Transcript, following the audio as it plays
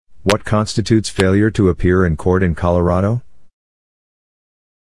What constitutes failure to appear in court in Colorado?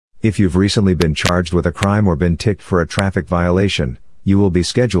 If you've recently been charged with a crime or been ticked for a traffic violation, you will be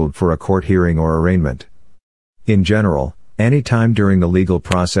scheduled for a court hearing or arraignment. In general, any time during the legal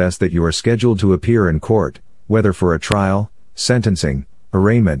process that you are scheduled to appear in court, whether for a trial, sentencing,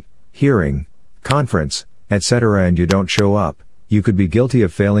 arraignment, hearing, conference, etc., and you don't show up, you could be guilty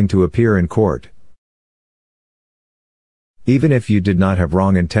of failing to appear in court. Even if you did not have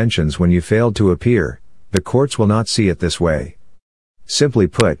wrong intentions when you failed to appear, the courts will not see it this way. Simply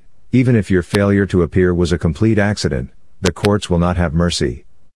put, even if your failure to appear was a complete accident, the courts will not have mercy.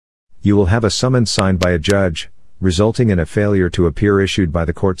 You will have a summons signed by a judge, resulting in a failure to appear issued by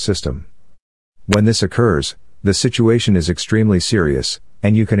the court system. When this occurs, the situation is extremely serious,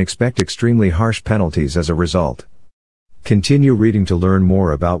 and you can expect extremely harsh penalties as a result. Continue reading to learn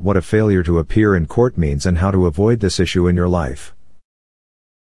more about what a failure to appear in court means and how to avoid this issue in your life.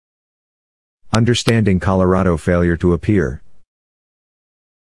 Understanding Colorado failure to appear.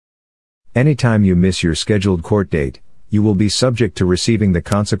 Anytime you miss your scheduled court date, you will be subject to receiving the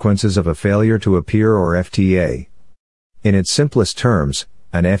consequences of a failure to appear or FTA. In its simplest terms,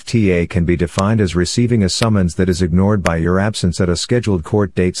 an FTA can be defined as receiving a summons that is ignored by your absence at a scheduled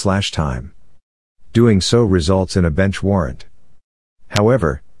court date/time. Doing so results in a bench warrant.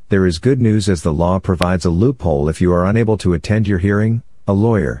 However, there is good news as the law provides a loophole if you are unable to attend your hearing, a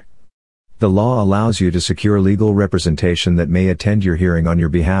lawyer. The law allows you to secure legal representation that may attend your hearing on your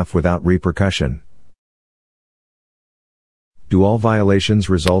behalf without repercussion. Do all violations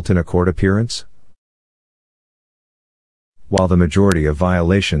result in a court appearance? While the majority of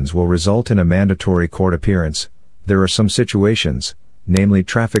violations will result in a mandatory court appearance, there are some situations, namely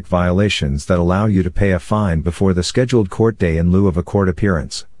traffic violations, that allow you to pay a fine before the scheduled court day in lieu of a court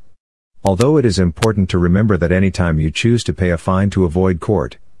appearance. Although it is important to remember that any time you choose to pay a fine to avoid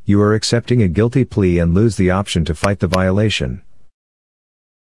court, you are accepting a guilty plea and lose the option to fight the violation.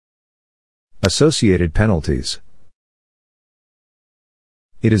 Associated penalties.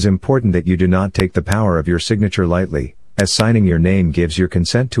 It is important that you do not take the power of your signature lightly, as signing your name gives your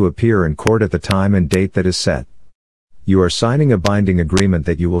consent to appear in court at the time and date that is set. You are signing a binding agreement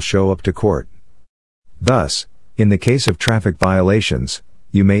that you will show up to court. Thus, in the case of traffic violations,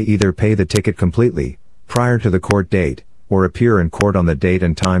 you may either pay the ticket completely, prior to the court date, or appear in court on the date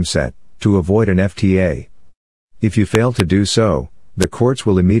and time set, to avoid an FTA. If you fail to do so, the courts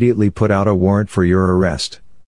will immediately put out a warrant for your arrest.